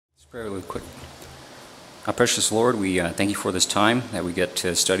Pray really quick. Our precious Lord, we thank you for this time that we get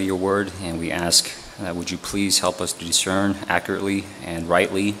to study your word, and we ask would you please help us to discern accurately and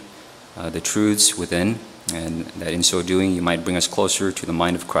rightly the truths within, and that in so doing you might bring us closer to the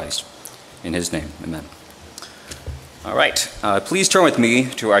mind of Christ. In his name, amen. All right, please turn with me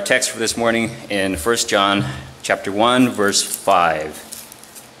to our text for this morning in 1 John chapter 1, verse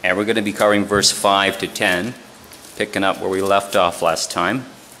 5. And we're going to be covering verse 5 to 10, picking up where we left off last time.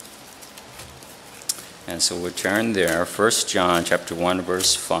 And so we'll turn there, 1 John chapter 1,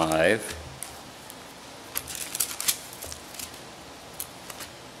 verse 5.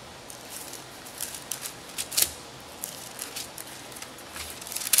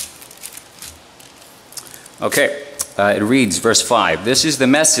 Okay, it reads, verse 5, "This is the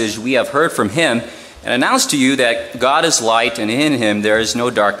message we have heard from him and announced to you, that God is light, and in him there is no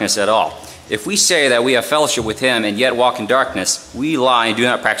darkness at all. If we say that we have fellowship with him and yet walk in darkness, we lie and do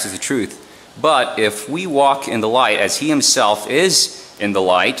not practice the truth. But if we walk in the light as he himself is in the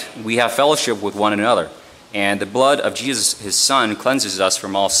light, we have fellowship with one another. And the blood of Jesus, his Son, cleanses us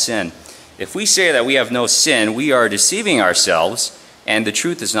from all sin. If we say that we have no sin, we are deceiving ourselves, and the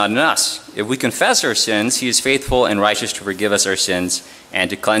truth is not in us. If we confess our sins, he is faithful and righteous to forgive us our sins and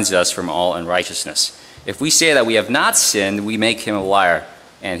to cleanse us from all unrighteousness. If we say that we have not sinned, we make him a liar,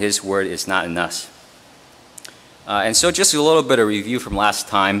 and his word is not in us." And so just a little bit of review from last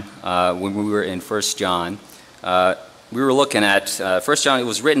time when we were in 1 John. We were looking at 1 John. It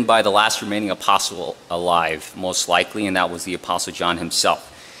was written by the last remaining apostle alive, most likely, and that was the Apostle John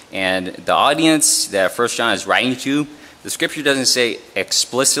himself. And the audience that 1 John is writing to, the scripture doesn't say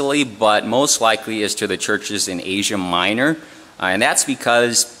explicitly, but most likely is to the churches in Asia Minor. And that's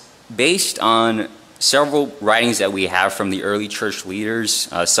because based on several writings that we have from the early church leaders,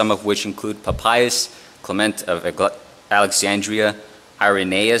 some of which include Papias, Clement of Alexandria,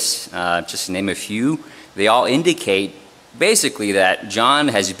 Irenaeus, just to name a few, they all indicate basically that John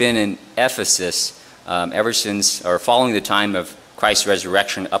has been in Ephesus ever since, or following the time of Christ's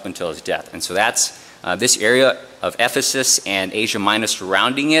resurrection up until his death. And so that's this area of Ephesus and Asia Minor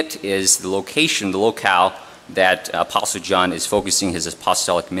surrounding it is the location, the locale that Apostle John is focusing his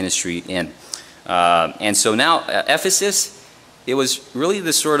apostolic ministry in. And so now Ephesus, it was really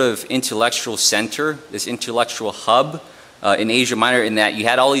the sort of intellectual center, this intellectual hub in Asia Minor, in that you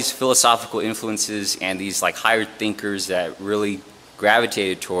had all these philosophical influences and these like higher thinkers that really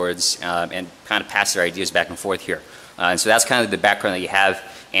gravitated towards and kind of passed their ideas back and forth here. And so that's kind of the background that you have.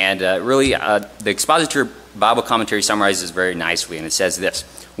 And really, the Expositor Bible Commentary summarizes very nicely, and it says this: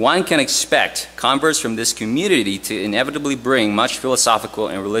 "One can expect converts from this community to inevitably bring much philosophical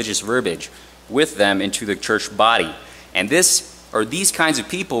and religious verbiage with them into the church body. And these kinds of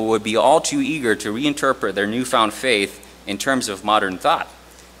people would be all too eager to reinterpret their newfound faith in terms of modern thought.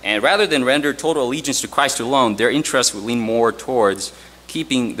 And rather than render total allegiance to Christ alone, their interest would lean more towards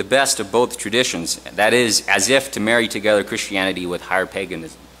keeping the best of both traditions. That is, as if to marry together Christianity with higher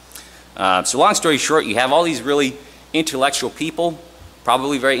paganism." So long story short, you have all these really intellectual people,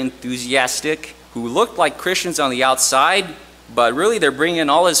 probably very enthusiastic, who look like Christians on the outside, but really they're bringing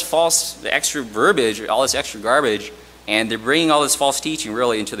all this false extra verbiage, all this extra garbage, and they're bringing all this false teaching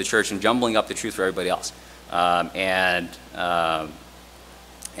really into the church and jumbling up the truth for everybody else.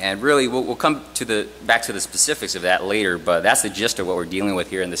 And really, we'll come to back to the specifics of that later, but that's the gist of what we're dealing with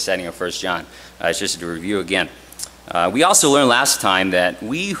here in the setting of 1 John. It's just to review again. We also learned last time that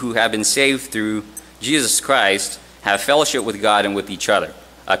we who have been saved through Jesus Christ have fellowship with God and with each other.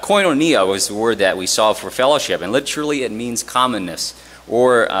 Koinonia was the word that we saw for fellowship, and literally it means commonness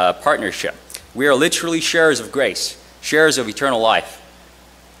or partnership. We are literally sharers of grace, sharers of eternal life.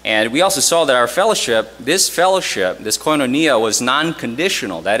 And we also saw that our fellowship, this koinonia, was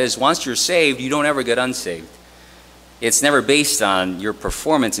non-conditional. That is, once you're saved, you don't ever get unsaved. It's never based on your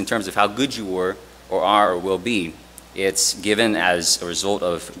performance in terms of how good you were or are or will be. It's given as a result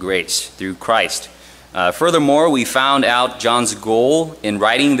of grace through Christ. Furthermore, we found out John's goal in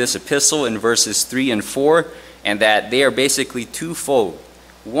writing this epistle in verses 3 and 4, and that they are basically twofold.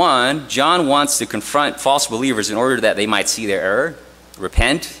 One, John wants to confront false believers in order that they might see their error,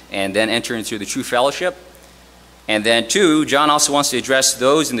 repent, and then enter into the true fellowship. And then two, John also wants to address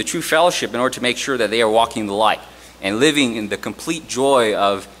those in the true fellowship in order to make sure that they are walking the light and living in the complete joy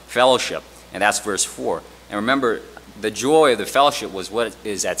of fellowship. And that's verse 4. And remember, the joy of the fellowship was what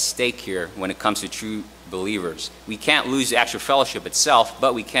is at stake here when it comes to true believers. We can't lose the actual fellowship itself,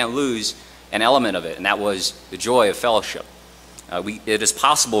 but we can't lose an element of it, and that was the joy of fellowship. It is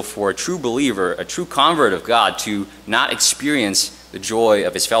possible for a true believer, a true convert of God, to not experience the joy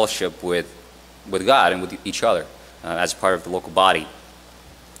of his fellowship with God and with each other as part of the local body.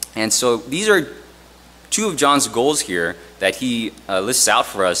 And so these are two of John's goals here that he lists out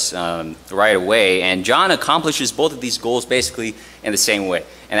for us right away. And John accomplishes both of these goals basically in the same way.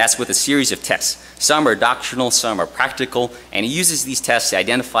 And that's with a series of tests. Some are doctrinal, some are practical. And he uses these tests to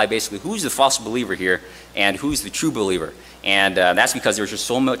identify basically who's the false believer here and who's the true believer. And that's because there's just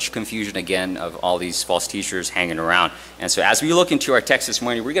so much confusion, again, of all these false teachers hanging around. And so as we look into our text this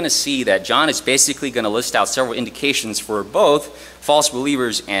morning, we're going to see that John is basically going to list out several indications for both false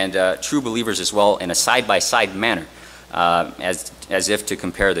believers and true believers as well in a side-by-side manner, as if to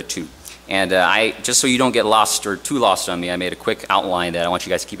compare the two. And just so you don't get lost or too lost on me, I made a quick outline that I want you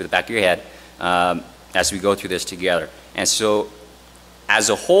guys to keep at the back of your head as we go through this together. And so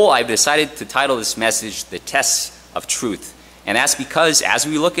as a whole, I've decided to title this message, The Tests of Truth. And that's because as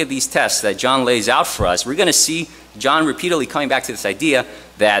we look at these tests that John lays out for us, we're going to see John repeatedly coming back to this idea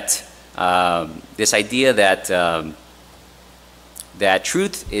that that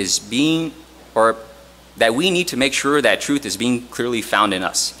truth is being, or that we need to make sure that truth is being clearly found in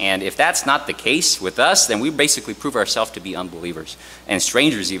us. And if that's not the case with us, then we basically prove ourselves to be unbelievers and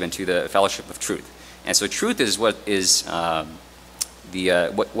strangers even to the fellowship of truth. And so truth is what is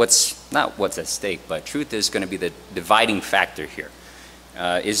what's not what's at stake, but truth is going to be the dividing factor here.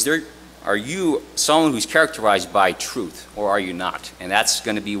 Are you someone who's characterized by truth, or are you not? And that's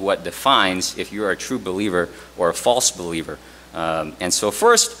going to be what defines if you're a true believer or a false believer. And so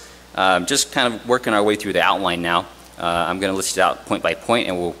first, just kind of working our way through the outline now. I'm going to list it out point by point,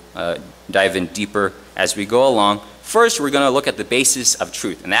 and we'll dive in deeper as we go along. First, we're going to look at the basis of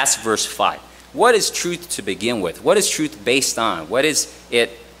truth, and that's verse 5. What is truth to begin with? What is truth based on? What is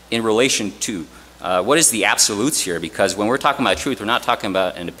it in relation to? What is the absolutes here? Because when we're talking about truth, we're not talking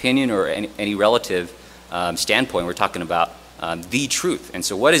about an opinion or any relative standpoint. We're talking about the truth. And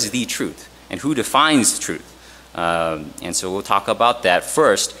so what is the truth? And who defines truth? And so we'll talk about that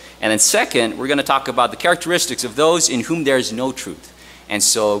first. And then second, we're going to talk about the characteristics of those in whom there is no truth. And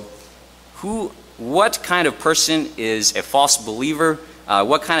so what kind of person is a false believer?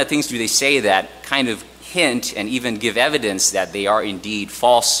 What kind of things do they say that kind of hint and even give evidence that they are indeed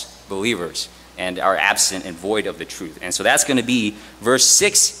false believers and are absent and void of the truth? And so that's going to be verse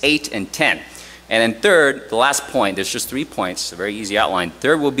 6, 8, and 10. And then third, the last point, there's just 3 points, a very easy outline.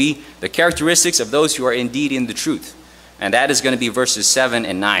 Third will be the characteristics of those who are indeed in the truth. And that is going to be verses 7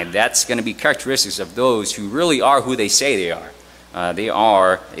 and 9. That's going to be characteristics of those who really are who they say they are. They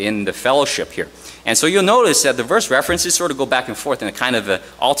are in the fellowship here. And so you'll notice that the verse references sort of go back and forth in a kind of a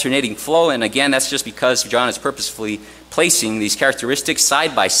alternating flow. And again, that's just because John is purposefully placing these characteristics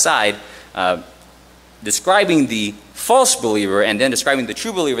side by side, describing the false believer and then describing the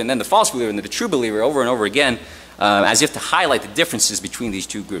true believer and then the false believer and then the true believer over and over again, as if to highlight the differences between these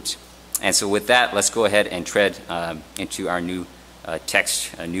two groups. And so with that, let's go ahead and tread into our new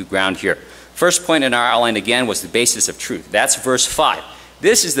text, new ground here. First point in our outline again was the basis of truth. That's verse 5.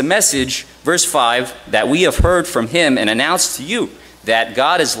 This is the message, verse 5, that we have heard from him and announced to you, that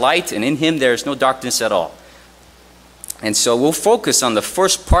God is light and in him there is no darkness at all. And so we'll focus on the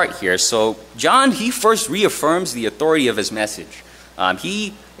first part here. So John, he first reaffirms the authority of his message.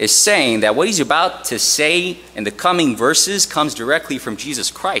 He is saying that what he's about to say in the coming verses comes directly from Jesus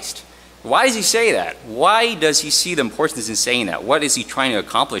Christ. Why does he say that? Why does he see the importance in saying that? What is he trying to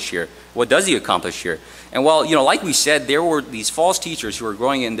accomplish here? What does he accomplish here? And well, like we said, there were these false teachers who were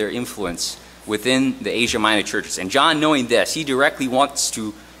growing in their influence within the Asia Minor churches. And John, knowing this, he directly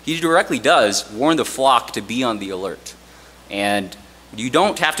does warn the flock to be on the alert. And you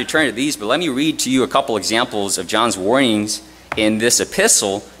don't have to turn to these, but let me read to you a couple examples of John's warnings in this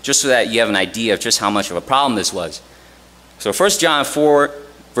epistle, just so that you have an idea of just how much of a problem this was. So 1 John 4,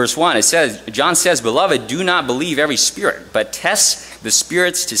 verse 1, John says, "Beloved, do not believe every spirit, but test the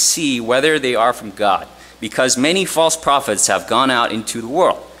spirits to see whether they are from God, because many false prophets have gone out into the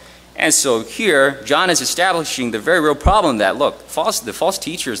world." And so here, John is establishing the very real problem that, look, the false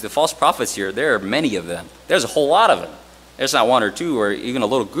teachers, the false prophets here, there are many of them. There's a whole lot of them. There's not one or two or even a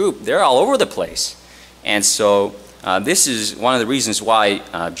little group. They're all over the place. And so this is one of the reasons why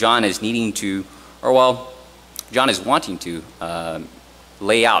John is wanting to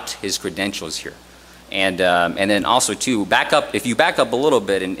lay out his credentials here. And then also too, if you back up a little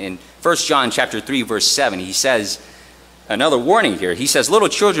bit in 1 John chapter 3, verse 7, he says, another warning here. He says, "Little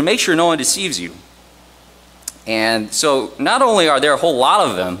children, make sure no one deceives you." And so not only are there a whole lot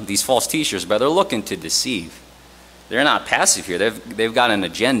of them, these false teachers, but they're looking to deceive. They're not passive here. They've got an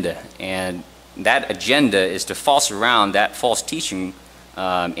agenda, and that agenda is to false around that false teaching,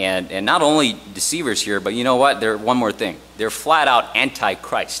 and not only deceivers here, but you know what? They're one more thing. They're flat out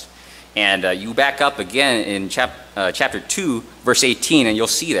anti-Christ. And you back up again in chapter 2, verse 18, and you'll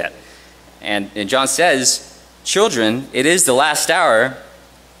see that. And John says, "Children, it is the last hour,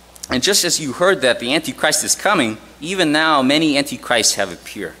 and just as you heard that the Antichrist is coming, even now many Antichrists have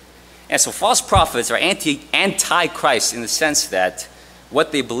appeared." And so false prophets are anti-Christ in the sense that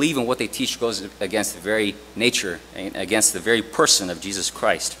what they believe and what they teach goes against the very nature and against the very person of Jesus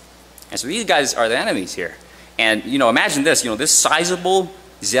Christ. And so these guys are the enemies here. And, imagine this, this sizable,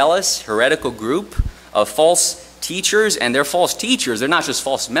 zealous, heretical group of false teachers, and they're false teachers. They're not just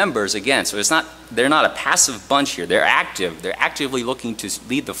false members, again. So they're not a passive bunch here. They're active. They're actively looking to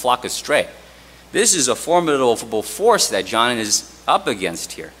lead the flock astray. This is a formidable force that John is up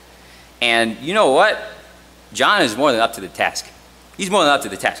against here. And you know what? John is more than up to the task. He's more than up to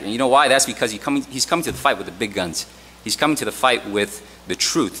the task. And you know why? That's because he's coming to the fight with the big guns. He's coming to the fight with the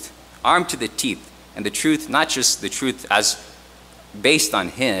truth, armed to the teeth. And the truth, not just the truth as based on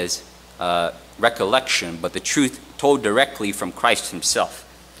his recollection, but the truth told directly from Christ himself.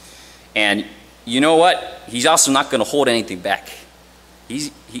 And you know what? He's also not going to hold anything back.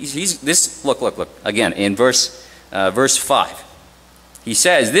 Look again in verse 5. He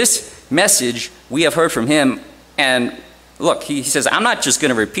says, "This message we have heard from him," and look, he says, "I'm not just going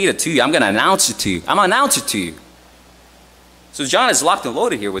to repeat it to you. I'm going to announce it to you. I'm going to announce it to you." So John is locked and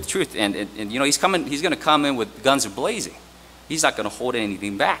loaded here with truth, and he's going to come in with guns blazing. He's not going to hold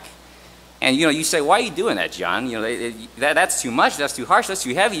anything back. And you say, "Why are you doing that, John? That's too much. That's too harsh. That's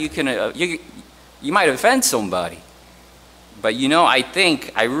too heavy. You might offend somebody." But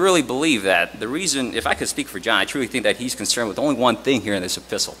I really believe that the reason, if I could speak for John, I truly think that he's concerned with only one thing here in this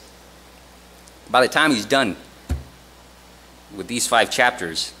epistle. By the time he's done with these 5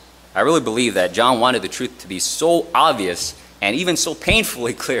 chapters, I really believe that John wanted the truth to be so obvious and even so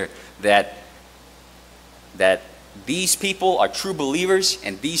painfully clear that these people are true believers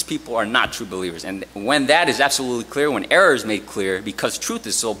and these people are not true believers. And when that is absolutely clear, when error is made clear, because truth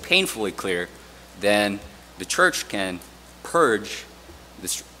is so painfully clear, then the church can purge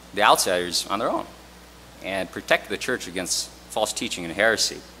the outsiders on their own and protect the church against false teaching and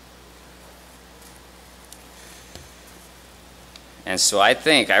heresy. And so I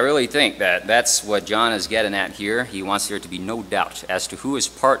really think that that's what John is getting at here. He wants there to be no doubt as to who is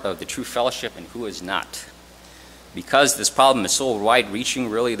part of the true fellowship and who is not. Because this problem is so wide-reaching,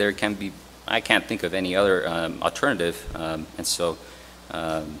 really, I can't think of any other alternative. And so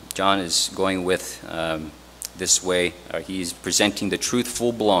John is going with this way. He's presenting the truth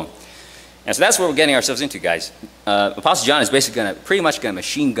full-blown. And so that's what we're getting ourselves into, guys. Apostle John is basically pretty much going to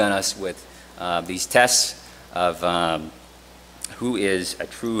machine gun us with these tests of who is a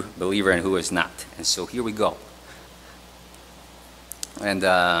true believer and who is not. And so here we go. And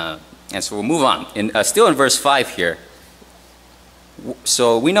so we'll move on. Still in verse 5 here.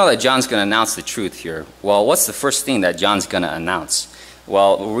 So we know that John's going to announce the truth here. Well, what's the first thing that John's going to announce?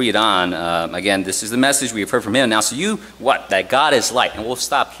 Well, we'll read on. Again, this is the message we have heard from him. Now, so you, what? That God is light. And we'll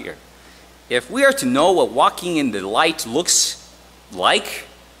stop here. If we are to know what walking in the light looks like,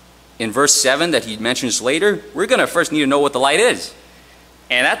 in verse 7 that he mentions later, we're going to first need to know what the light is.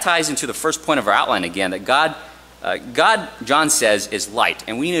 And that ties into the first point of our outline again, that God, John says, is light.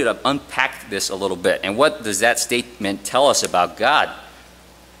 And we need to unpack this a little bit. And what does that statement tell us about God?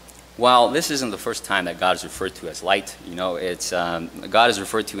 Well, this isn't the first time that God is referred to as light. God is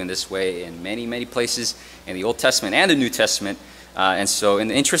referred to in this way in many, many places in the Old Testament and the New Testament. And so in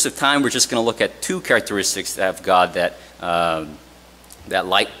the interest of time, we're just going to look at 2 characteristics of God that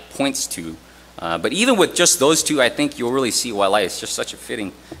light points to. But even with just those 2, I think you'll really see why light is just such a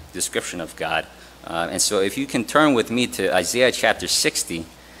fitting description of God. And so if you can turn with me to Isaiah chapter 60,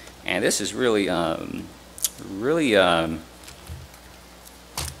 and this is really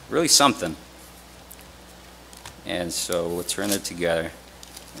something. And so we'll turn it together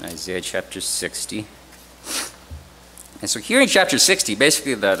in Isaiah chapter 60. And so here in chapter 60,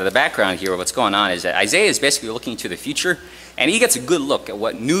 basically the background here of what's going on is that Isaiah is basically looking to the future, and he gets a good look at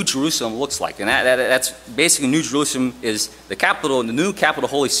what New Jerusalem looks like. And that's basically New Jerusalem is the capital, the new capital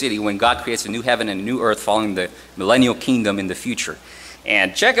holy city when God creates a new heaven and a new earth following the millennial kingdom in the future.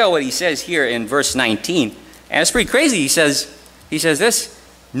 And check out what he says here in verse 19. And it's pretty crazy. He says this,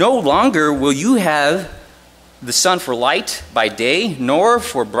 "No longer will you have the sun for light by day, nor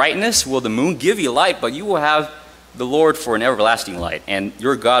for brightness will the moon give you light, but you will have the Lord for an everlasting light, and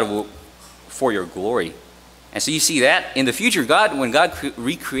your God will for your glory." And so you see that in the future, when God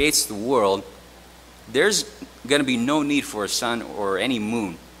recreates the world, there's going to be no need for a sun or any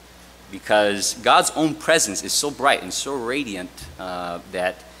moon, because God's own presence is so bright and so radiant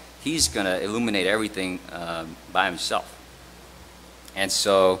that he's going to illuminate everything by himself. And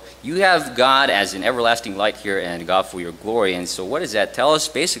so you have God as an everlasting light here and God for your glory. And so what does that tell us?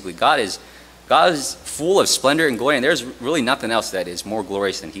 Basically, God is full of splendor and glory, and there's really nothing else that is more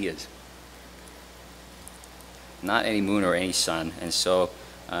glorious than he is. Not any moon or any sun. And so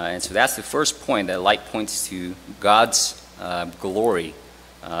that's the first point, that light points to God's glory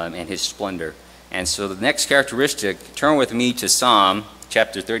and his splendor. And so the next characteristic, turn with me to Psalm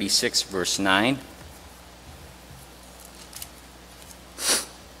chapter 36, verse 9.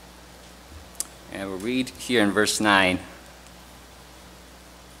 And we'll read here in verse 9.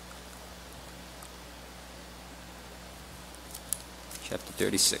 Chapter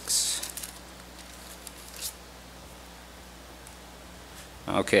 36.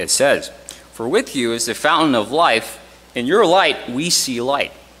 Okay, it says, "For with you is the fountain of life, in your light we see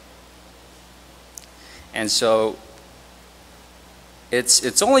light." And so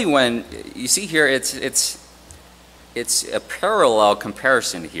it's only when you see here it's a parallel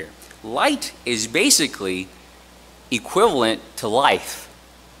comparison here. Light is basically equivalent to life.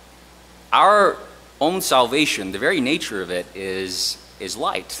 Our own salvation, the very nature of it is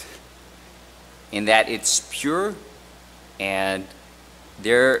light, in that it's pure, and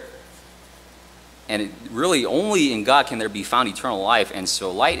really only in God can there be found eternal life. And so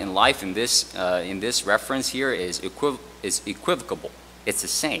light and life in this reference here is equivocable. It's the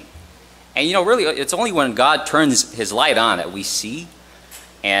same. And really it's only when God turns his light on that we see.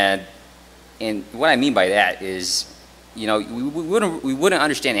 And what I mean by that is, we wouldn't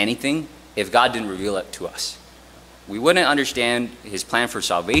understand anything if God didn't reveal it to us. We wouldn't understand his plan for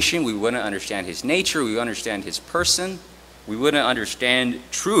salvation. We wouldn't understand his nature. We wouldn't understand his person. We wouldn't understand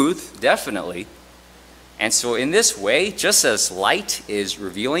truth, definitely. And so in this way, just as light is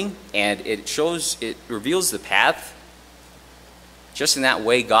revealing and it reveals the path, just in that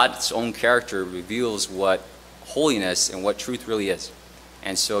way, God's own character reveals what holiness and what truth really is.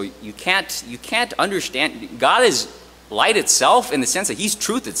 And so you can't understand, God is light itself in the sense that he's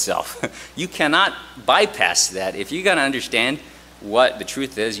truth itself. You cannot bypass that. If you're going to understand what the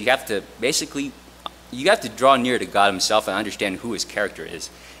truth is, you have to draw near to God himself and understand who his character is.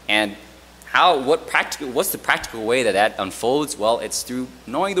 And what's the practical way that unfolds? Well, it's through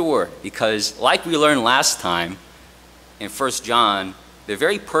knowing the Word. Because like we learned last time in 1 John, the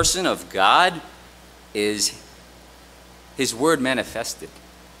very person of God is his Word manifested.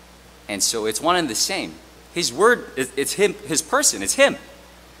 And so it's one and the same. His Word, it's him, his person, it's him.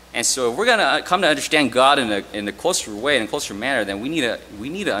 And so if we're going to come to understand God in a closer way, in a closer manner, then we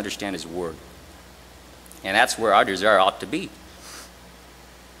need to understand his Word. And that's where our desire ought to be.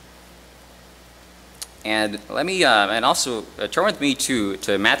 And let me, and also turn with me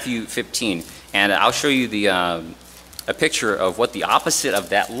to Matthew 15, and I'll show you a picture of what the opposite of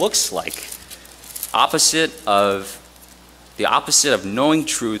that looks like. The opposite of knowing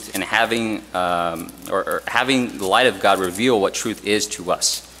truth and having, or having the light of God reveal what truth is to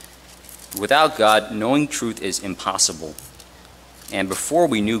us. Without God, knowing truth is impossible. And before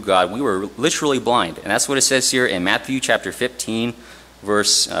we knew God, we were literally blind. And that's what it says here in Matthew chapter 15, we'll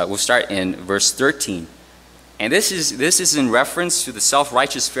start in verse 13. And this is in reference to the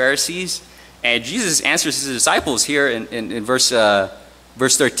self-righteous Pharisees. And Jesus answers his disciples here in verse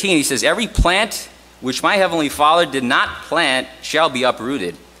 13. He says, "Every plant which my heavenly Father did not plant shall be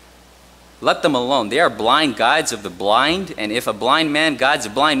uprooted. Let them alone. They are blind guides of the blind. And if a blind man guides a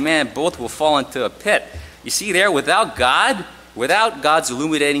blind man, both will fall into a pit." You see there, without God's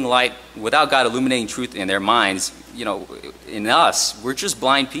illuminating light, without God illuminating truth in their minds, in us, we're just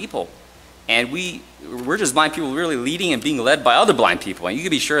blind people. And we're just blind people really leading and being led by other blind people. And you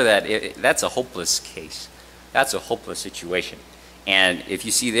can be sure that that's a hopeless case. That's a hopeless situation. And if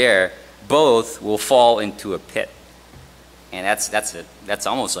you see there, both will fall into a pit. And that's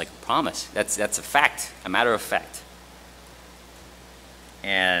almost like a promise. That's a fact, a matter of fact.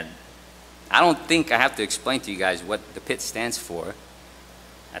 And I don't think I have to explain to you guys what the pit stands for.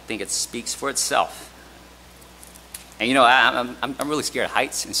 I think it speaks for itself. And I'm really scared of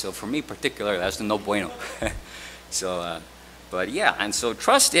heights, and so for me particularly, that's no bueno. But yeah, and so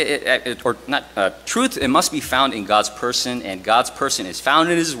truth, it must be found in God's person, and God's person is found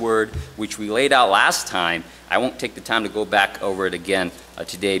in his Word, which we laid out last time. I won't take the time to go back over it again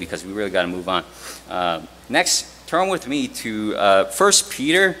today because we really got to move on. Next, turn with me to 1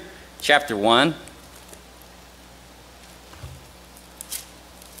 Peter chapter 1.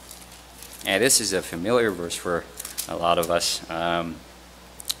 And this is a familiar verse for a lot of us.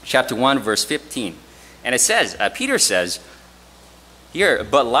 Chapter 1, verse 15. And it says, Peter says here,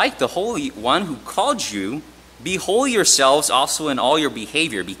 "But like the Holy One who called you, be holy yourselves also in all your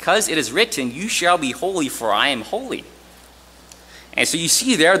behavior, because it is written, 'You shall be holy, for I am holy.' And so you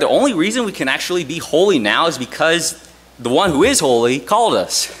see there, the only reason we can actually be holy now is because the one who is holy called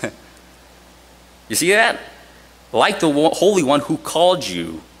us. You see that? Like the Holy One who called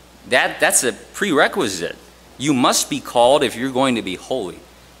you. That's a prerequisite. You must be called if you're going to be holy.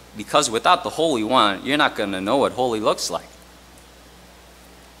 Because without the Holy One, you're not going to know what holy looks like.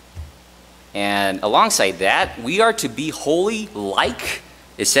 And alongside that, we are to be holy like,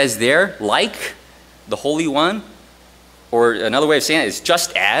 it says there, like the Holy One. Or another way of saying it is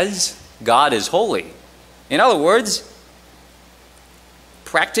just as God is holy. In other words,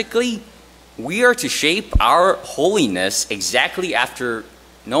 practically, we are to shape our holiness exactly after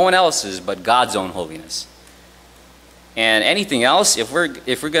no one else's but God's own holiness. And anything else, if we're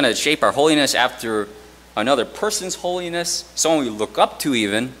going to shape our holiness after another person's holiness, someone we look up to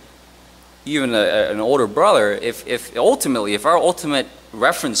even an older brother, if our ultimate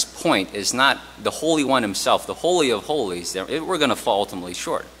reference point is not the Holy One himself, the Holy of Holies, then we're going to fall ultimately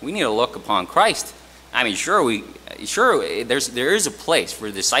short. We need to look upon Christ. I mean, there is a place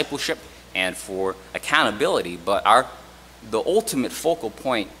for discipleship and for accountability, but the ultimate focal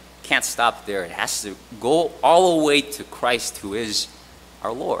point can't stop there. It has to go all the way to Christ, who is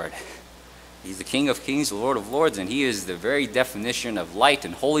our Lord. He's the King of Kings, the Lord of Lords, and He is the very definition of light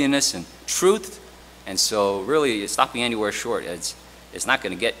and holiness and truth. And so, really, stopping anywhere short, it's not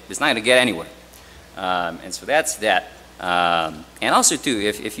going to get anywhere. And so that's that. And also, too,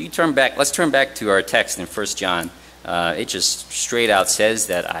 if you turn back, let's turn back to our text in 1 John. It just straight out says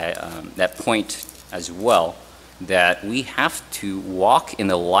that that point as well, that we have to walk in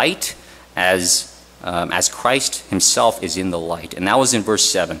the light as Christ Himself is in the light, and that was in verse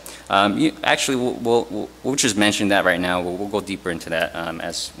 7. We'll just mention that right now. We'll go deeper into that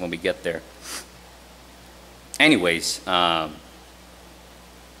when we get there. Anyways, where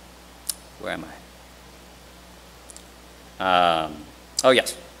am I? Oh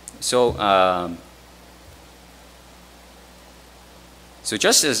yes. So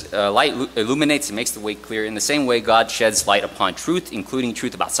just as light illuminates and makes the way clear, in the same way God sheds light upon truth, including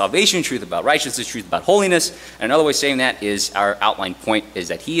truth about salvation, truth about righteousness, truth about holiness. And another way of saying that is our outline point is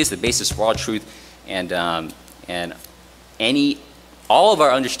that He is the basis for all truth, and all of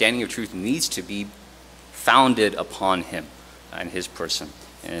our understanding of truth needs to be founded upon Him and His person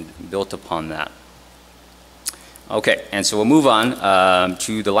and built upon that. Okay, and so we'll move on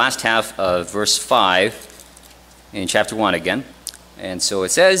to the last half of verse 5 in chapter 1 again. And so it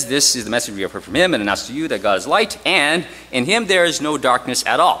says, "This is the message we have heard from Him and announced to you, that God is light, and in Him there is no darkness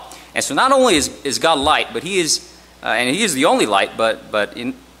at all." And so not only is God light, but He is the only light, but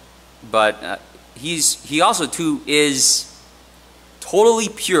He also too is totally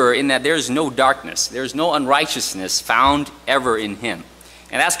pure, in that there is no darkness, there is no unrighteousness found ever in Him.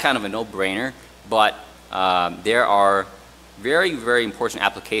 And that's kind of a no-brainer, but there are very, very important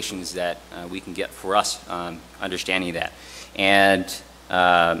applications that we can get for us understanding that. And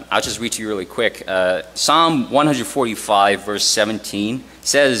I'll just read to you really quick. Psalm 145, verse 17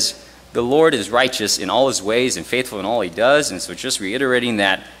 says, "The Lord is righteous in all His ways and faithful in all He does." And so just reiterating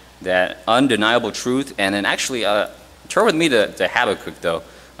that undeniable truth. And then actually, turn with me to Habakkuk, though,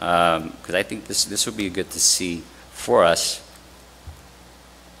 because I think this would be good to see for us.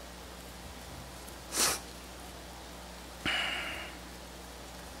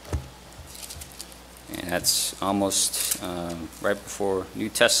 And that's almost right before New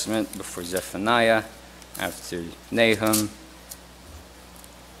Testament, before Zephaniah, after Nahum.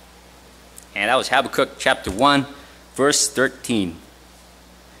 And that was Habakkuk chapter 1, verse 13.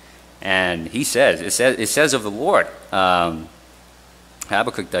 And it says of the Lord,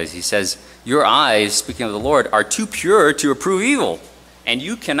 Habakkuk does, he says, "Your eyes," speaking of the Lord, "are too pure to approve evil, and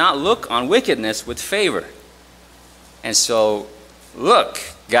you cannot look on wickedness with favor." And so, look,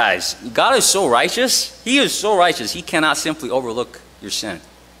 guys, God is so righteous. He is so righteous, He cannot simply overlook your sin.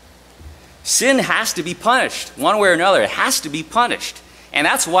 Sin has to be punished one way or another. It has to be punished. And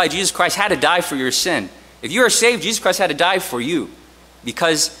that's why Jesus Christ had to die for your sin. If you are saved, Jesus Christ had to die for you.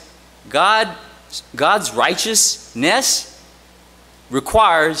 Because God's righteousness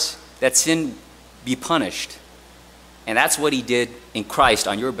requires that sin be punished. And that's what He did in Christ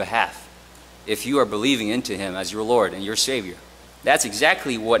on your behalf, if you are believing into Him as your Lord and your Savior. That's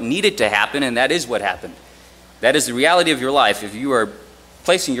exactly what needed to happen, and that is what happened. That is the reality of your life if you are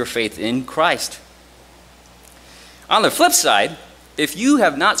placing your faith in Christ. On the flip side, if you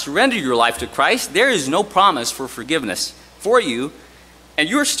have not surrendered your life to Christ, there is no promise for forgiveness for you, and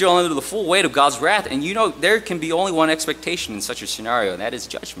you are still under the full weight of God's wrath. And you know there can be only one expectation in such a scenario, and that is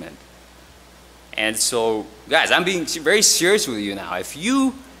judgment. And so, guys, I'm being very serious with you now. If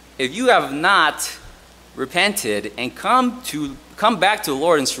you have not repented and come come back to the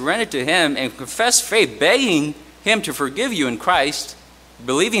Lord and surrender to Him and confess faith, begging Him to forgive you in Christ,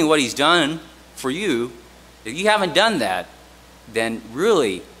 believing what He's done for you, if you haven't done that, then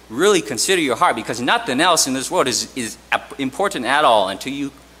really, really consider your heart, because nothing else in this world is important at all until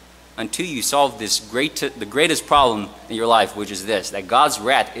you solve the greatest problem in your life, which is this, that God's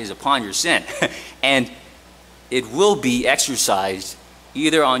wrath is upon your sin. And it will be exercised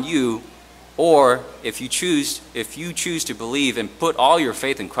either on you, or if you choose to believe and put all your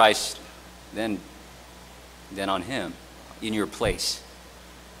faith in Christ, then on Him in your place.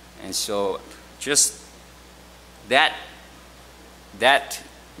 And so just that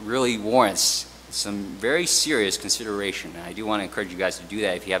really warrants some very serious consideration. And I do want to encourage you guys to do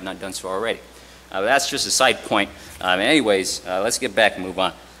that if you have not done so already. But that's just a side point. Anyways, let's get back and move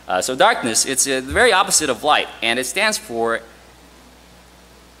on. So darkness, it's the very opposite of light, and it stands for,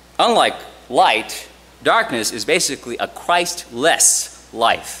 unlike light, darkness is basically a Christ-less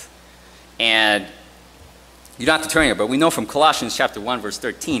life. And you don't have to turn here, but we know from Colossians chapter 1, verse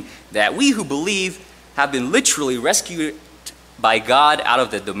 13, that we who believe have been literally rescued by God out of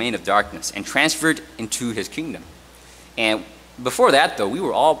the domain of darkness and transferred into His kingdom. And before that, though, we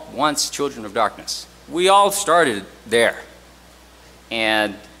were all once children of darkness. We all started there.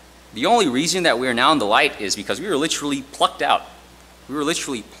 And the only reason that we are now in the light is because we were literally plucked out. We were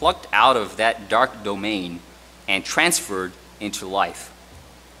literally plucked out of that dark domain and transferred into life.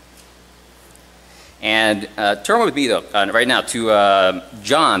 And turn with me, though, right now to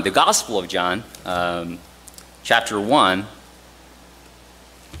John, the Gospel of John, chapter 1.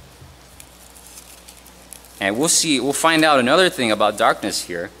 And we'll find out another thing about darkness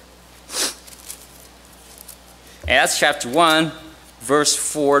here. And that's chapter 1, verse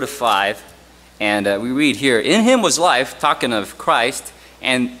 4 to 5. And we read here, "In Him was life," talking of Christ,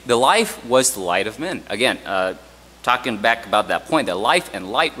 "and the life was the light of men." Again, talking back about that point, that life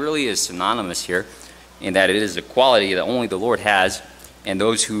and light really is synonymous here, in that it is a quality that only the Lord has and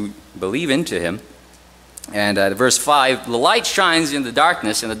those who believe into Him. And verse 5, "The light shines in the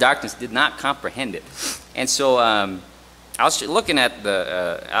darkness, and the darkness did not comprehend it." And so I was looking at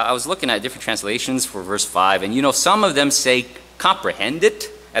different translations for verse 5, and you know, some of them say comprehend it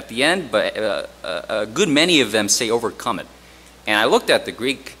at the end, but a good many of them say overcome it. And I looked at the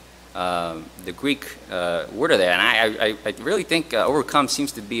Greek word of that, and I really think overcome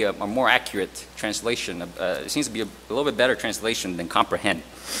seems to be a more accurate translation. It seems to be a little bit better translation than comprehend.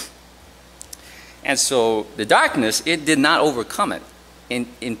 And so the darkness, it did not overcome it,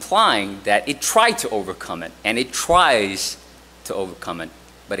 implying that it tried to overcome it, and it tries to overcome it,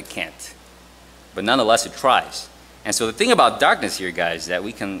 but it can't. But nonetheless, it tries. And so the thing about darkness here, guys, that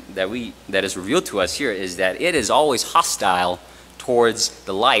is revealed to us here, is that it is always hostile towards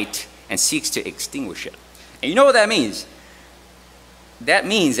the light and seeks to extinguish it. And you know what that means? That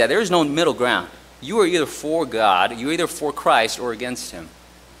means that there is no middle ground. You are either for God, you're either for Christ, or against Him.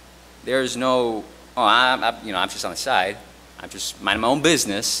 There is no, I'm just on the side. I'm just minding my own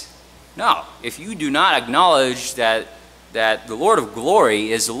business. No, if you do not acknowledge that the Lord of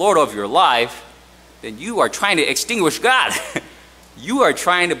glory is the Lord of your life, then you are trying to extinguish God. You are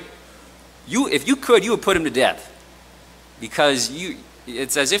trying to, if you could, you would put Him to death. Because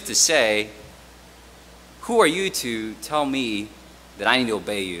it's as if to say, who are you to tell me that I need to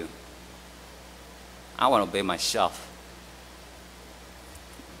obey you? I want to obey myself.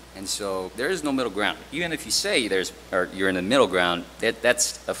 And so there is no middle ground. Even if you say you're in the middle ground,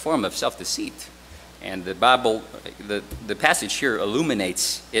 that's a form of self-deceit. And the Bible, the passage here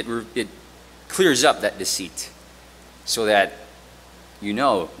illuminates, it clears up that deceit, so that you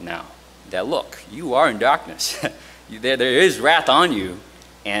know now that, look, you are in darkness. There is wrath on you,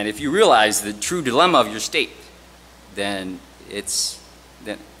 and if you realize the true dilemma of your state, then it's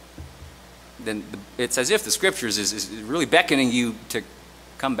as if the Scriptures is really beckoning you to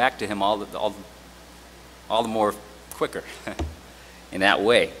come back to Him all the more quicker in that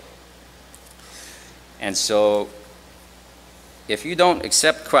way. And so if you don't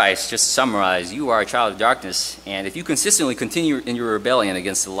accept Christ, just to summarize, you are a child of darkness, and if you consistently continue in your rebellion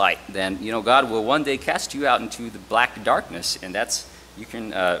against the light, then God will one day cast you out into the black darkness. And that's,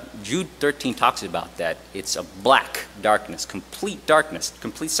 Jude 13 talks about that. It's a black darkness,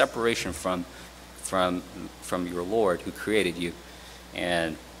 complete separation from your Lord who created you.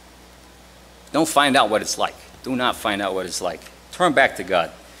 And don't find out what it's like. Do not find out what it's like. Turn back to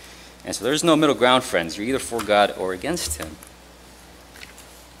God. And so there's no middle ground, friends. You're either for God or against Him.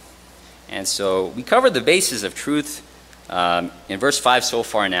 And so we covered the basis of truth in verse 5 so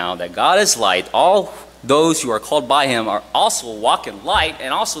far now, that God is light. All those who are called by Him are also walk in light,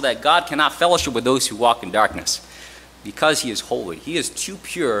 and also that God cannot fellowship with those who walk in darkness. because he is holy. He is too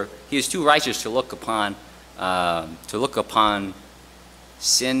pure. He is too righteous to look upon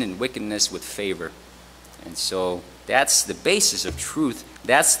sin and wickedness with favor. And so that's the basis of truth.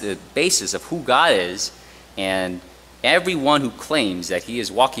 That's the basis of who God is. And everyone who claims that he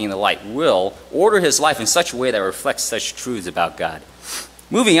is walking in the light will order his life in such a way that reflects such truths about God.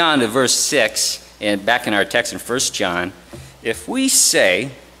 Moving on to verse 6, and back in our text in 1 John, if we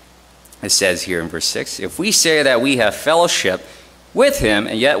say, it says here in verse 6, if we say that we have fellowship with him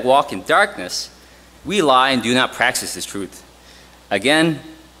and yet walk in darkness, we lie and do not practice his truth. Again,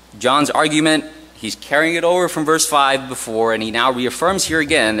 John's argument, he's carrying it over from verse 5 before, and he now reaffirms here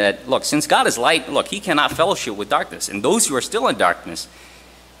again that, look, since God is light, look, he cannot fellowship with darkness, and those who are still in darkness.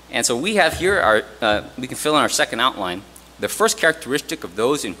 And so we have here, we can fill in our second outline, the first characteristic of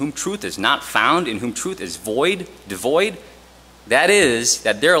those in whom truth is not found, in whom truth is devoid, that is,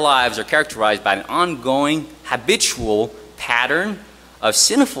 that their lives are characterized by an ongoing, habitual pattern of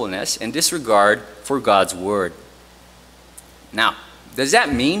sinfulness and disregard for God's word. Now, does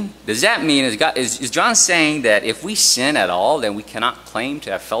that mean, is John saying that if we sin at all, then we cannot claim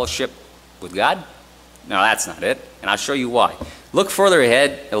to have fellowship with God? No, that's not it, and I'll show you why. Look further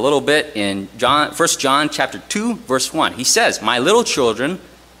ahead a little bit in 1 John chapter 2, verse 1. He says, my little children,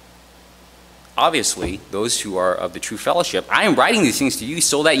 obviously those who are of the true fellowship, I am writing these things to you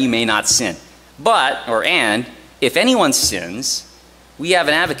so that you may not sin. And, if anyone sins, we have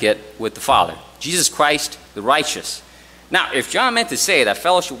an advocate with the Father, Jesus Christ the righteous. Now, if John meant to say that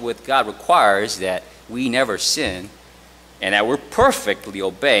fellowship with God requires that we never sin and that we're perfectly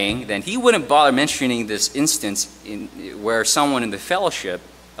obeying, then he wouldn't bother mentioning this instance where someone in the fellowship,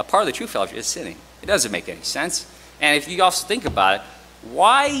 a part of the true fellowship, is sinning. It doesn't make any sense. And if you also think about it,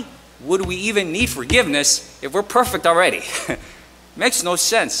 why would we even need forgiveness if we're perfect already? Makes no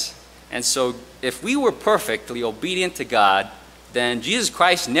sense. And so if we were perfectly obedient to God, then Jesus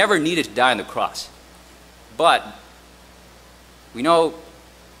Christ never needed to die on the cross. But we know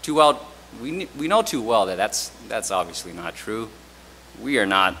too well that that's obviously not true. We are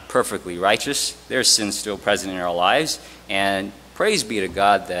not perfectly righteous. There's sin still present in our lives, and praise be to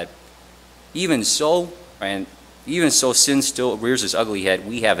God that even so sin still rears its ugly head,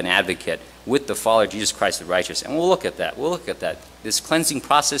 we have an advocate with the Father, Jesus Christ the righteous. And we'll look at that. This cleansing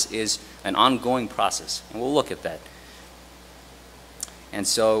process is an ongoing process, and we'll look at that. And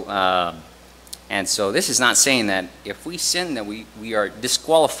so this is not saying that if we sin, that we are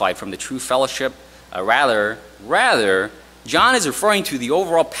disqualified from the true fellowship. Rather, John is referring to the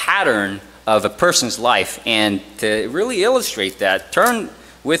overall pattern of a person's life. And to really illustrate that, turn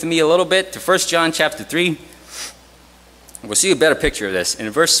with me a little bit to 1 John chapter 3. We'll see a better picture of this. In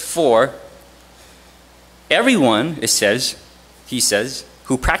verse 4, everyone, he says,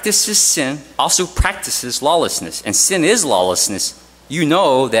 who practices sin also practices lawlessness. And sin is lawlessness. You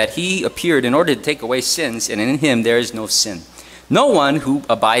know that he appeared in order to take away sins, and in him there is no sin. No one who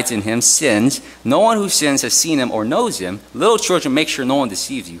abides in him sins. No one who sins has seen him or knows him. Little children, make sure no one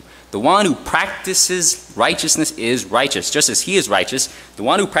deceives you. The one who practices righteousness is righteous, just as he is righteous. The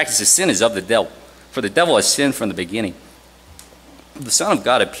one who practices sin is of the devil, for the devil has sinned from the beginning. The Son of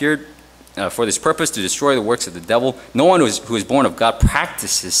God appeared for this purpose, to destroy the works of the devil. No one who is born of God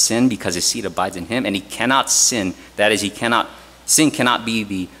practices sin, because his seed abides in him, and he cannot sin. That is, sin cannot be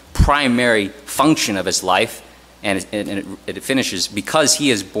the primary function of his life, and it finishes, because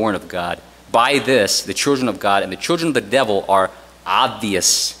he is born of God. By this, the children of God and the children of the devil are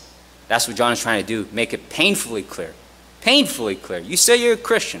obvious. That's what John is trying to do, make it painfully clear. Painfully clear. You say you're a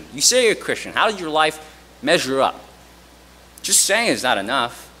Christian. How does your life measure up? Just saying is not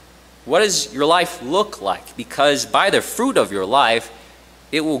enough. What does your life look like? Because by the fruit of your life,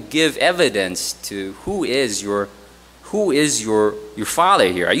 it will give evidence to who is your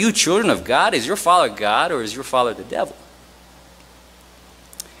father here. Are you children of God? Is your father God, or is your father the devil?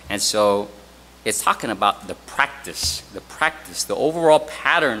 And so it's talking about the practice, the overall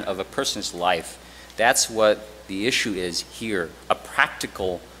pattern of a person's life. That's what the issue is here. A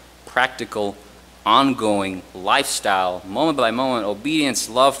practical, ongoing lifestyle, moment by moment, obedience,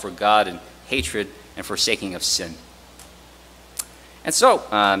 love for God, and hatred and forsaking of sin. And so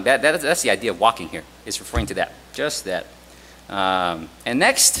that's the idea of walking here. It's referring to that, just that. And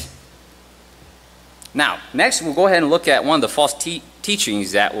next we'll go ahead and look at one of the false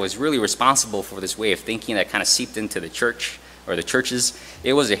teachings that was really responsible for this way of thinking that kind of seeped into the church or the churches.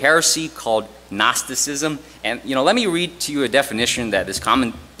 It was a heresy called Gnosticism. And let me read to you a definition that this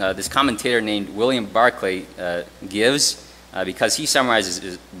commentator named William Barclay gives, because he summarizes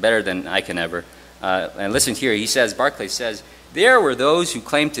it better than I can ever. And listen here. Barclay says, There were those who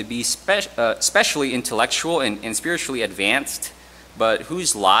claimed to be specially intellectual and spiritually advanced, but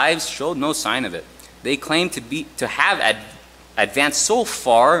whose lives showed no sign of it. They claimed to have advanced so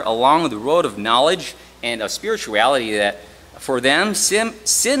far along the road of knowledge and of spirituality that for them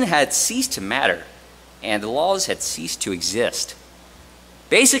sin had ceased to matter and the laws had ceased to exist.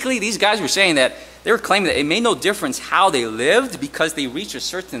 Basically, these guys were saying that they were claiming that it made no difference how they lived because they reached a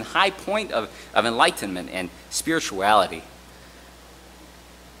certain high point of enlightenment and spirituality.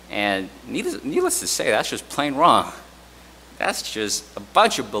 And needless to say, that's just plain wrong. That's just a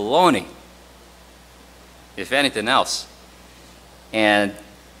bunch of baloney, if anything else. And,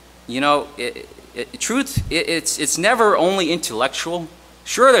 you know, truth, it's never only intellectual.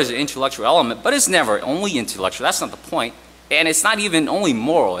 Sure, there's an intellectual element, but it's never only intellectual. That's not the point. And it's not even only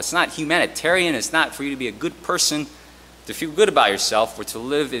moral. It's not humanitarian. It's not for you to be a good person, to feel good about yourself, or to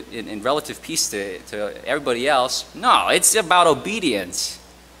live in relative peace to everybody else. No, it's about obedience.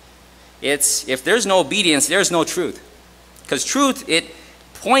 If there's no obedience, there's no truth. Because truth, it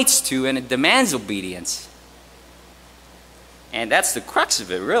points to and it demands obedience. And that's the crux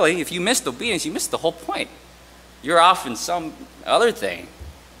of it, really. If you missed obedience, you missed the whole point. You're off in some other thing.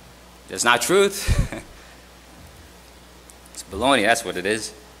 It's not truth. It's baloney, that's what it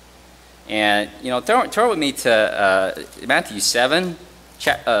is. And, you know, turn with me to Matthew 7,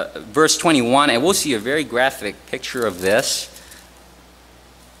 verse 21, and we'll see a very graphic picture of this.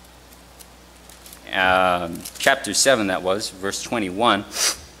 Chapter 7, that was, verse 21.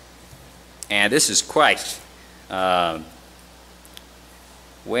 And this is Christ. Way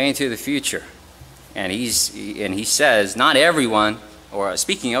into the future. And he says, not everyone, or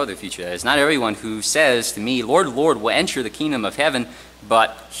speaking of the future, that is, not everyone who says to me, Lord, Lord, will enter the kingdom of heaven,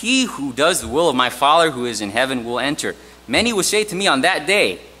 but he who does the will of my Father who is in heaven will enter. Many will say to me on that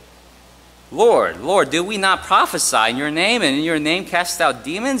day, Lord, Lord, did we not prophesy in your name, and in your name cast out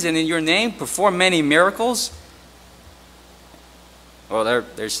demons, and in your name perform many miracles? Well,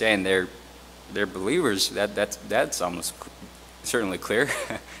 they're saying they're believers. That's almost certainly clear.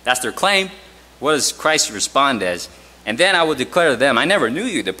 That's their claim. What does Christ respond as? And then I will declare to them, I never knew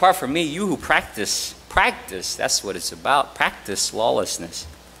you. Depart from me, you who practice, that's what it's about, practice lawlessness.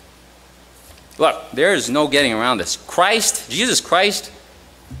 Look, there is no getting around this. Jesus Christ,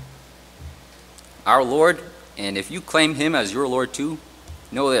 our Lord, and if you claim him as your Lord too,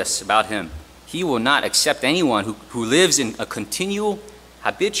 know this about him. He will not accept anyone who lives in a continual,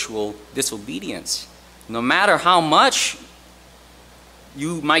 habitual disobedience. No matter how much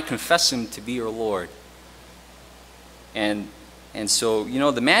you might confess him to be your Lord. And so, you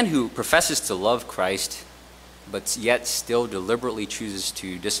know, the man who professes to love Christ, but yet still deliberately chooses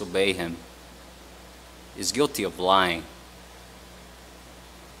to disobey him, is guilty of lying.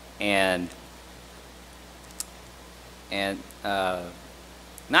 And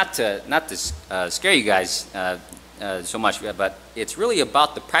not to scare you guys so much, but it's really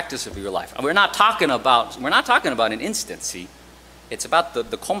about the practice of your life. We're not talking about an instant. See, it's about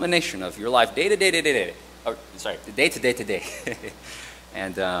the culmination of your life, day to day to day. Or, sorry, day to day to day.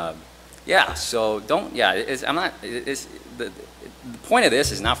 And yeah, so don't. Yeah, the point of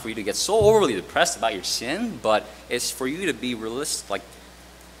this is not for you to get so overly depressed about your sin, but it's for you to be realistic, like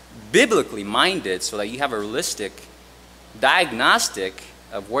biblically minded, so that you have a realistic diagnostic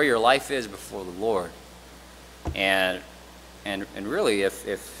of where your life is before the Lord. And really,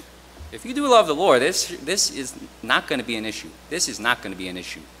 if you do love the Lord, this is not going to be an issue. This is not going to be an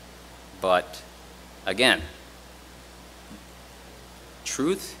issue. But again,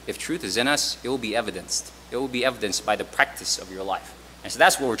 if truth is in us, it will be evidenced. It will be evidenced by the practice of your life. And so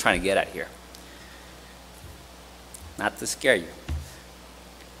that's what we're trying to get at here. Not to scare you.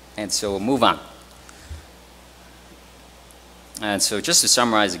 And so we'll move on. And so just to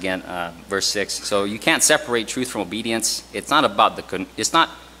summarize again, verse 6. So you can't separate truth from obedience. It's not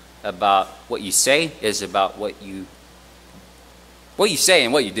about what you say. It's about what you say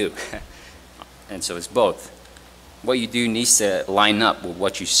and what you do. And so it's both. What you do needs to line up with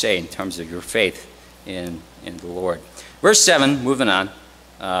what you say in terms of your faith in the Lord. Verse 7, moving on.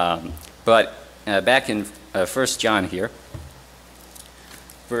 But back in 1 John here.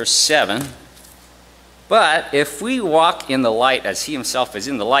 Verse 7. But if we walk in the light as he himself is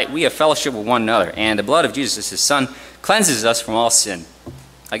in the light, we have fellowship with one another. And the blood of Jesus, his son, cleanses us from all sin.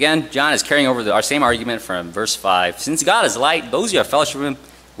 Again, John is carrying over our same argument from verse 5. Since God is light, those who have fellowship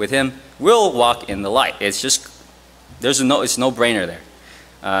with him will walk in the light. It's just, it's no brainer there.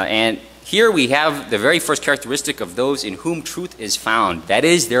 And here we have the very first characteristic of those in whom truth is found. That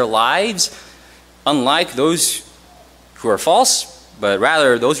is, their lives, unlike those who are false, but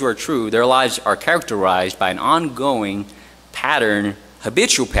rather those who are true, their lives are characterized by an ongoing pattern,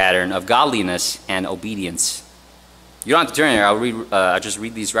 habitual pattern of godliness and obedience. You don't have to turn there. I'll just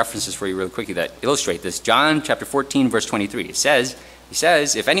read these references for you really quickly that illustrate this. John chapter 14, verse 23. He says,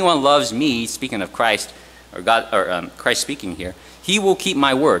 if anyone loves me, speaking of Christ, or God, or Christ speaking here, he will keep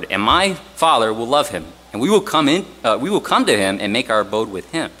my word, and my Father will love him, and we will come to him and make our abode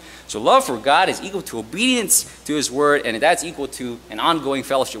with him. So love for God is equal to obedience to his word, and that's equal to an ongoing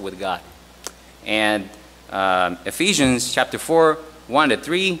fellowship with God. And Ephesians chapter 4,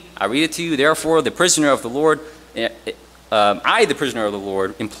 1-3, I read it to you. Therefore, the prisoner of the Lord, I, the prisoner of the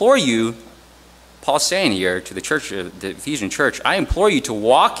Lord, implore you, Paul's saying here to the church, the Ephesian church, I implore you to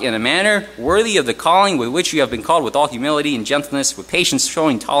walk in a manner worthy of the calling with which you have been called, with all humility and gentleness, with patience,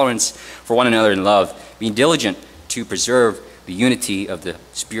 showing tolerance for one another in love, being diligent to preserve the unity of the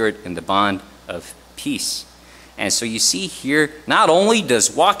Spirit in the bond of peace. And so you see here, not only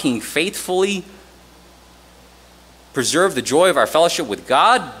does walking faithfully preserve the joy of our fellowship with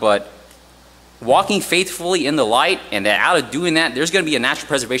God, but walking faithfully in the light, and that out of doing that, there's going to be a natural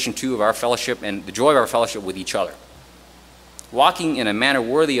preservation too of our fellowship and the joy of our fellowship with each other. Walking in a manner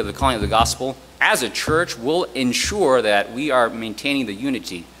worthy of the calling of the gospel as a church will ensure that we are maintaining the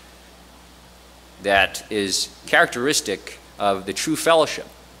unity that is characteristic of the true fellowship.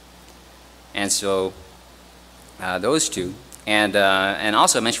 And so those two, and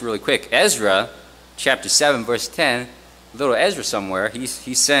also I mentioned really quick, Ezra chapter 7 verse 10, little Ezra somewhere,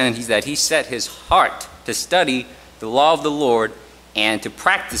 he's saying that he set his heart to study the law of the Lord and to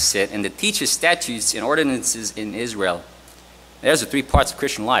practice it and to teach his statutes and ordinances in Israel. There's the three parts of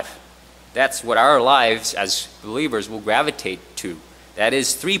Christian life. That's what our lives as believers will gravitate to. That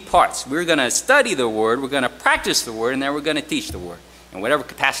is three parts. We're going to study the Word, we're going to practice the Word, and then we're going to teach the Word in whatever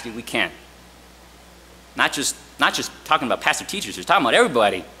capacity we can. Not just talking about pastor teachers, we're talking about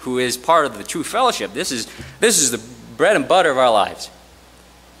everybody who is part of the true fellowship. This is the bread and butter of our lives.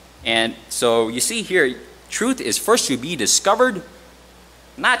 And so you see here, truth is first to be discovered,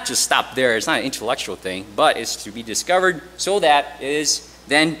 not just stop there, it's not an intellectual thing, but it's to be discovered so that it is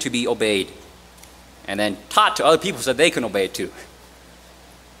then to be obeyed. And then taught to other people so that they can obey it too.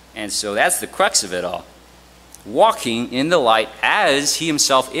 And so that's the crux of it all. Walking in the light as he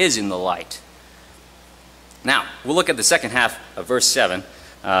himself is in the light. Now, we'll look at the second half of verse 7.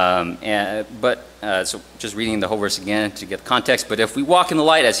 So just reading the whole verse again to get the context. But if we walk in the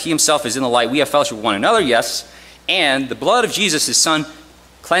light as he himself is in the light, we have fellowship with one another, yes. And the blood of Jesus, his son,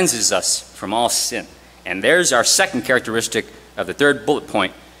 cleanses us from all sin. And there's our second characteristic of the third bullet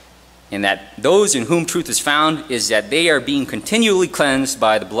point, in that those in whom truth is found is that they are being continually cleansed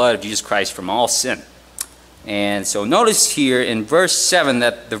by the blood of Jesus Christ from all sin. And so notice here in verse 7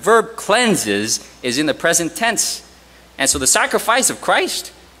 that the verb cleanses is in the present tense. And so the sacrifice of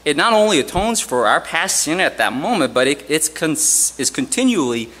Christ, it not only atones for our past sin at that moment, but it is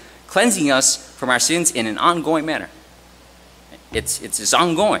continually cleansing us from our sins in an ongoing manner. It's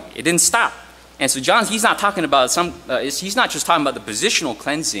ongoing. It didn't stop. And so John, he's not talking about he's not just talking about the positional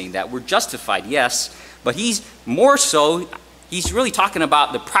cleansing that we're justified, yes, but he's more so, he's really talking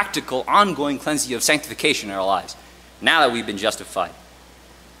about the practical, ongoing cleansing of sanctification in our lives, now that we've been justified.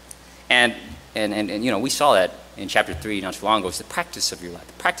 And you know, we saw that in chapter 3 not too long ago. It's the practice of your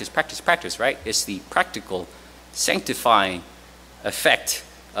life. Practice, right? It's the practical, sanctifying effect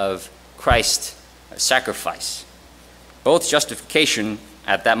of Christ's sacrifice. Both justification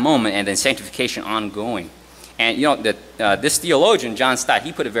at that moment and then sanctification ongoing. And you know, this theologian, John Stott,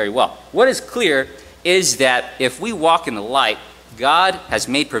 he put it very well. What is clear is that if we walk in the light, God has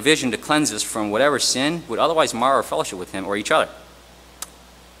made provision to cleanse us from whatever sin would otherwise mar our fellowship with him or each other.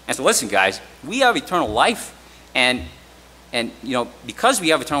 And so listen, guys, we have eternal life, and you know, because we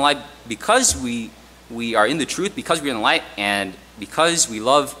have eternal life, because we are in the truth, because we're in the light, and because we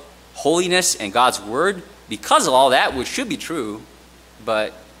love holiness and God's word, because of all that, which should be true,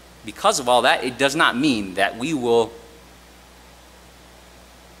 but because of all that, it does not mean that we will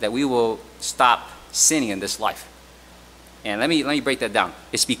stop sinning in this life. And let me break that down.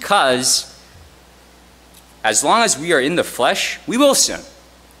 It's because as long as we are in the flesh, we will sin.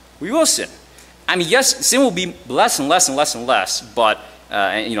 We will sin. I mean, yes, sin will be less and less and less and less, but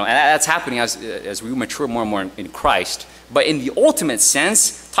you know, and that's happening as we mature more and more in Christ. But in the ultimate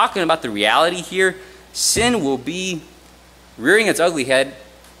sense, talking about the reality here, sin will be rearing its ugly head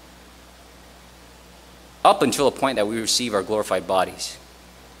up until the point that we receive our glorified bodies.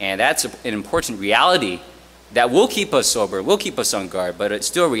 And that's an important reality that will keep us sober, will keep us on guard, but it's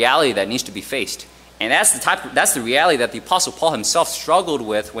still a reality that needs to be faced. And that's the reality that the Apostle Paul himself struggled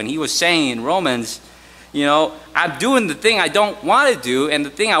with when he was saying in Romans, you know, I'm doing the thing I don't want to do, and the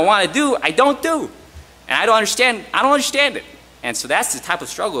thing I want to do, I don't do. And I don't understand it. And so that's the type of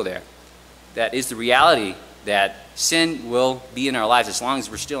struggle there. That is the reality that sin will be in our lives as long as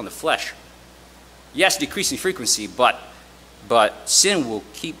we're still in the flesh. Yes, decreasing frequency, but sin will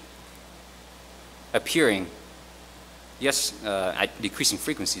keep appearing. Yes, at decreasing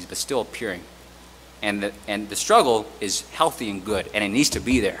frequencies, but still appearing. And the struggle is healthy and good, and it needs to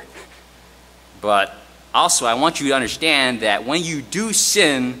be there. But also, I want you to understand that when you do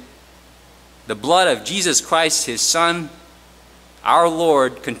sin, the blood of Jesus Christ, his Son, our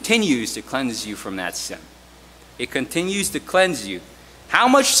Lord, continues to cleanse you from that sin. It continues to cleanse you. How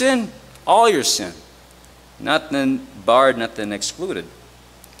much sin? All your sin. Nothing barred, nothing excluded.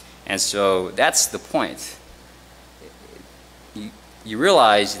 And so that's the point. You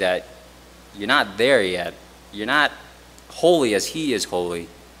realize that you're not there yet. You're not holy as he is holy.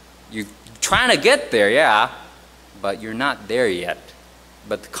 You're trying to get there, yeah, but you're not there yet.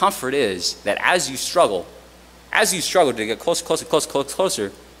 But the comfort is that as you struggle to get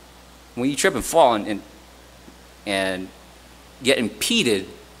closer, when you trip and fall and get impeded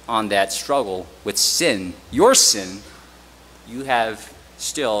on that struggle with sin, you have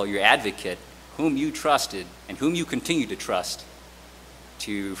still your advocate, whom you trusted and whom you continue to trust,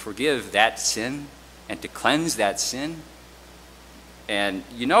 to forgive that sin and to cleanse that sin. And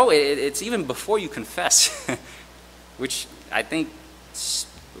you know, it's even before you confess, which I think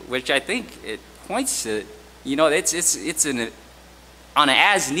it points to, you know, it's on an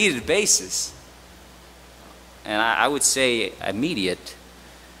as-needed basis. And I would say immediate.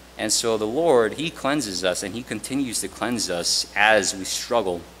 And so the Lord, he cleanses us, and he continues to cleanse us as we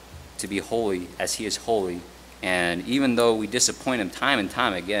struggle to be holy as he is holy. And even though we disappoint him time and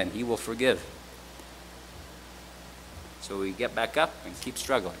time again, he will forgive. So we get back up and keep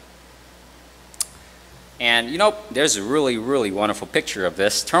struggling. And you know, there's a really, really wonderful picture of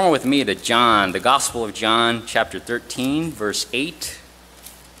this. Turn with me to John, the Gospel of John, chapter 13, verse 8.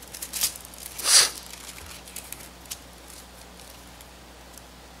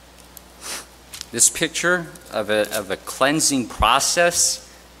 This picture of a cleansing process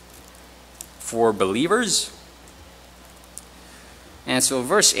for believers. And so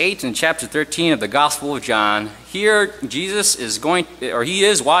verse 8 in chapter 13 of the Gospel of John, here Jesus is he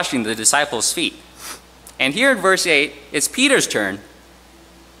is washing the disciples' feet. And here in verse 8, it's Peter's turn.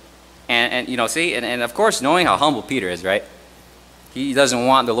 And you know, see, and of course, knowing how humble Peter is, right? He doesn't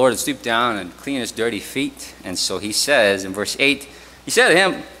want the Lord to stoop down and clean his dirty feet. And so he says in verse 8, he said to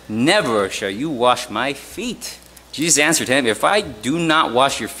him, "Never shall you wash my feet." Jesus answered him, "If I do not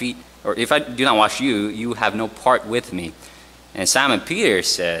wash your feet, or if I do not wash you, you have no part with me." And Simon Peter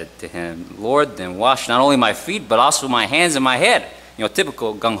said to him, "Lord, then wash not only my feet, but also my hands and my head." You know,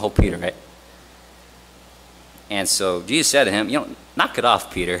 typical gung-ho Peter, right? And so Jesus said to him, you know, knock it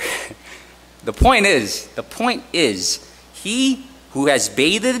off, Peter. The point is, he who has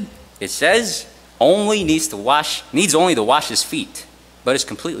bathed, it says, needs only to wash his feet, but is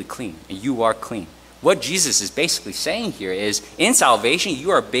completely clean, and you are clean. What Jesus is basically saying here is, in salvation,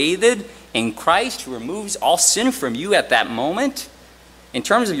 you are bathed in Christ, who removes all sin from you at that moment. In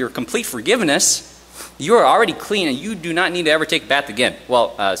terms of your complete forgiveness, you are already clean, and you do not need to ever take a bath again.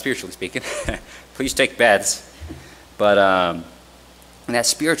 Well, spiritually speaking, please take baths. But in that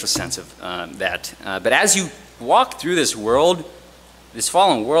spiritual sense of that. But as you walk through this world, this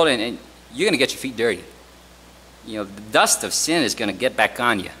fallen world, and you're going to get your feet dirty. You know, the dust of sin is going to get back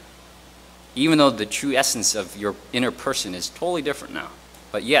on you. Even though the true essence of your inner person is totally different now.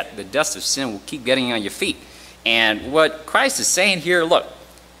 But yet, the dust of sin will keep getting on your feet. And what Christ is saying here, look,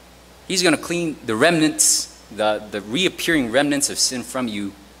 he's going to clean the remnants, the reappearing remnants of sin from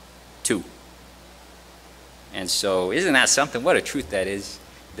you too. And so, isn't that something? What a truth that is,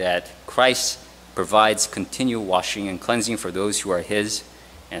 that Christ provides continual washing and cleansing for those who are his.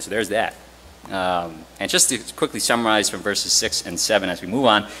 And so there's that. And just to quickly summarize from verses 6 and 7 as we move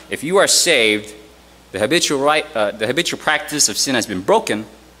on, if you are saved, the habitual practice of sin has been broken.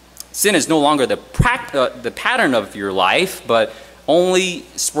 Sin is no longer the pattern of your life, but only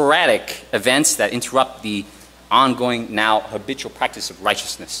sporadic events that interrupt the ongoing, now habitual practice of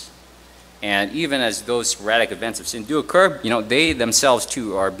righteousness. And even as those sporadic events of sin do occur, you know, they themselves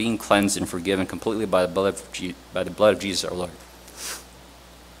too are being cleansed and forgiven completely by the blood of Jesus our Lord.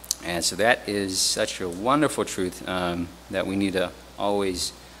 And so that is such a wonderful truth that we need to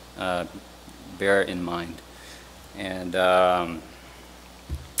always bear in mind. And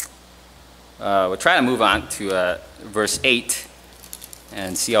we'll try to move on to verse 8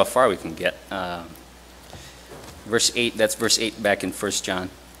 and see how far we can get. Verse 8, that's verse 8 back in 1 John.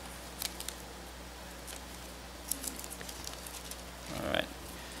 All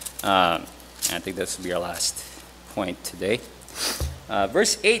right. And I think this will be our last point today.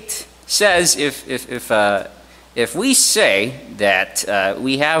 Verse 8 says, if we say that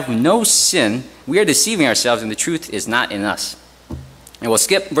we have no sin, we are deceiving ourselves and the truth is not in us. And we'll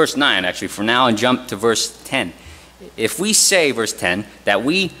skip verse 9 actually for now and jump to verse 10. If we say, verse 10, that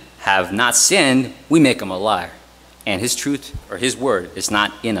we have not sinned, we make him a liar. And his truth or his word is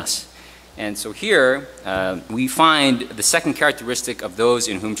not in us. And so here we find the second characteristic of those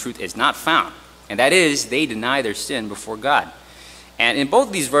in whom truth is not found. And that is they deny their sin before God. And in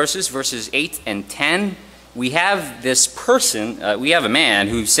both these verses, verses 8 and 10, we have this person, we have a man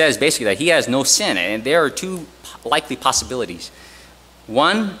who says basically that he has no sin. And there are two likely possibilities.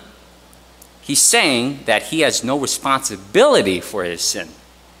 One, he's saying that he has no responsibility for his sin.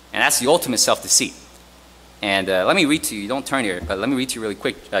 And that's the ultimate self-deceit. And let me read to you, don't turn here, but let me read to you really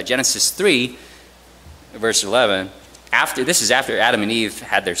quick. Genesis 3, verse 11. This is after Adam and Eve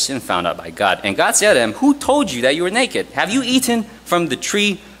had their sin found out by God. And God said to them, who told you that you were naked? Have you eaten from the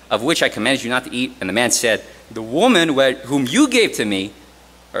tree of which I commanded you not to eat? And the man said, the woman whom you gave to me,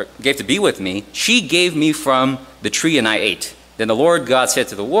 or gave to be with me, she gave me from the tree and I ate. Then the Lord God said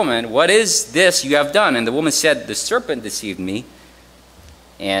to the woman, what is this you have done? And the woman said, the serpent deceived me,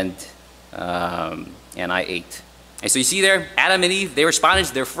 and I ate. And so you see there, Adam and Eve, they responded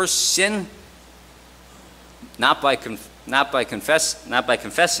to their first sin not by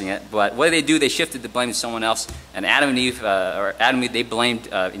confessing it, but what did they do? They shifted the blame to someone else. And Adam and Eve, they blamed,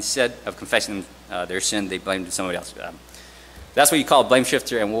 instead of confessing their sin, they blamed somebody else. That's what you call a blame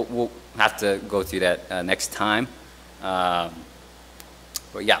shifter, and we'll have to go through that next time.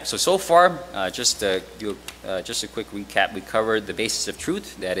 But yeah, so far, just to do just a quick recap, we covered the basis of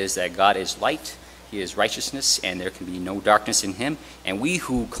truth. That is that God is light, he is righteousness, and there can be no darkness in him. And we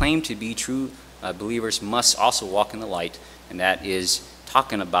who claim to be true believers must also walk in the light, and that is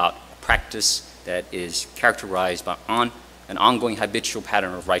talking about practice that is characterized by an ongoing habitual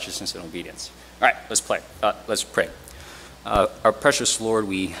pattern of righteousness and obedience. All right, let's pray. Our precious Lord,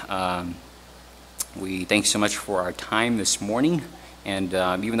 we thank you so much for our time this morning. And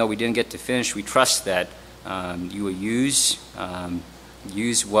even though we didn't get to finish, we trust that you will use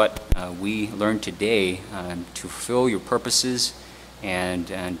what we learned today to fulfill your purposes.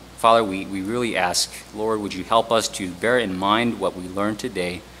 And Father, we really ask, Lord, would you help us to bear in mind what we learned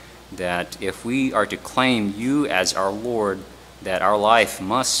today, that if we are to claim you as our Lord, that our life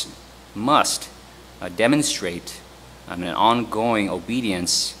must demonstrate an ongoing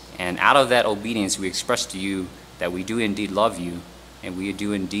obedience. And out of that obedience, we express to you that we do indeed love you, and we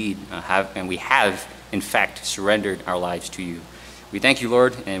do indeed have in fact surrendered our lives to you. We thank you,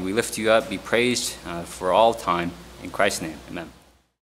 Lord, and we lift you up. Be praised for all time. In Christ's name, amen.